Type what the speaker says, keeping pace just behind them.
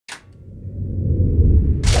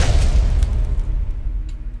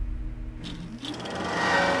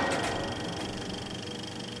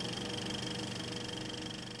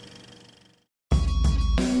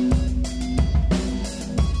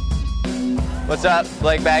What's up?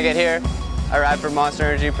 Blake Baggett here. I ride for Monster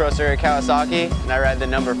Energy Pro Circuit Kawasaki, and I ride the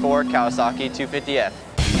number 4 Kawasaki 250F.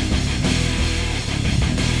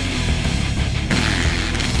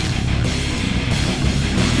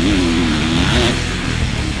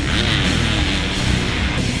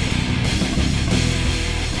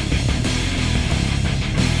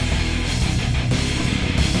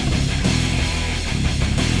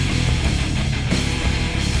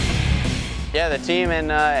 Yeah, the team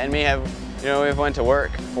and me have, we've went to work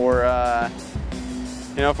for,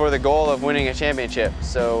 for the goal of winning a championship.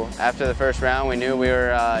 So after the first round, we knew we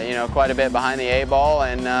were, quite a bit behind the 8-ball,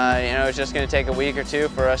 and it was just going to take a week or two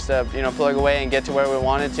for us to, plug away and get to where we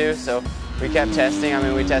wanted to. So we kept testing. I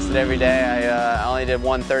mean, we tested every day. I only did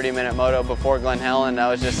one 30-minute moto before Glen Helen. That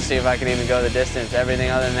was just to see if I could even go the distance. Everything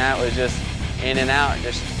other than that was just in and out,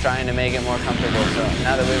 just trying to make it more comfortable. So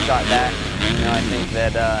now that we've got that, I think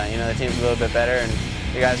that the team's a little bit better, and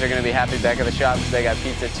the guys are going to be happy back at the shop because they got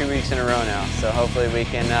pizza 2 weeks in a row now. So hopefully we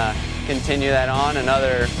can continue that on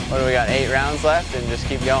another, what do we got, 8 rounds left, and just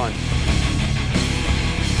keep going.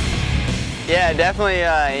 Yeah, definitely,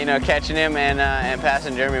 catching him and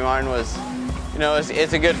passing Jeremy Martin was,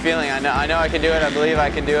 it's a good feeling. I know I can do it. I believe I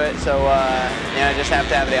can do it. So, I just have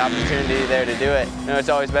to have the opportunity there to do it. It's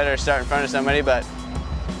always better to start in front of somebody, but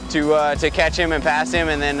to catch him and pass him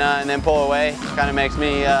and then pull away kind of makes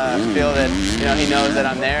me feel that he knows that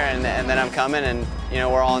I'm there and that I'm coming, and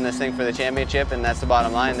we're all in this thing for the championship, and that's the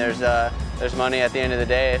bottom line. There's money at the end of the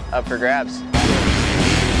day up for grabs.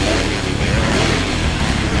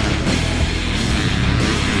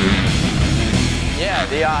 Yeah,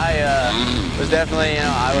 the eye was definitely,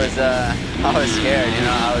 I was scared.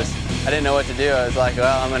 I didn't know what to do. I was like,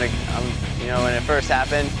 well, when it first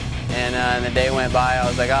happened and the day went by, I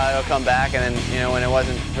was like, oh, it'll come back. And then, when it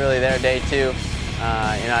wasn't really there day 2,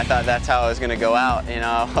 I thought that's how I was going to go out.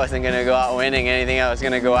 I wasn't going to go out winning anything. I was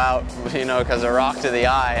going to go out, because of rock to the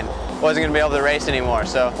eye, and wasn't going to be able to race anymore.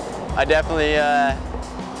 So I definitely,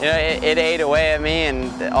 it ate away at me,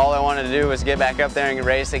 and all I wanted to do was get back up there and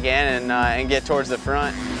race again and get towards the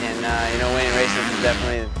front. And winning races is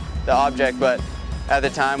definitely the object, but at the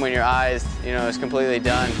time when your eye is completely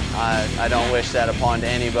done, I don't wish that upon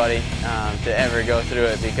anybody to ever go through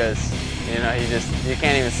it, because you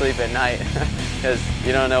can't even sleep at night because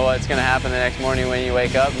you don't know what's going to happen the next morning when you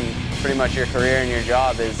wake up, and pretty much your career and your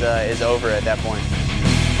job is over at that point.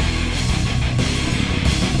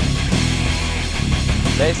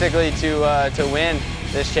 Basically, to win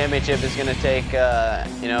this championship is going to take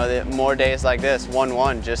more days like this,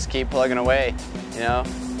 1-1. Just keep plugging away.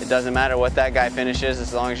 It doesn't matter what that guy finishes,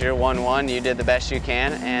 as long as you're 1-1, you did the best you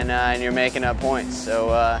can, and you're making up points.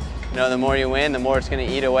 So the more you win, the more it's going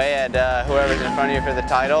to eat away at whoever's in front of you for the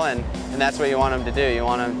title, and that's what you want them to do. You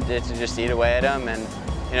want them to just eat away at them, and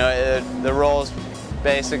the roles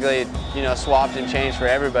basically swapped and changed for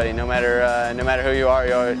everybody. No matter who you are,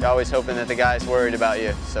 you're always hoping that the guy's worried about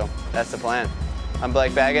you. So that's the plan. I'm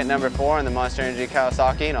Blake Baggett, number 4 in the Monster Energy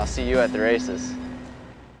Kawasaki, and I'll see you at the races.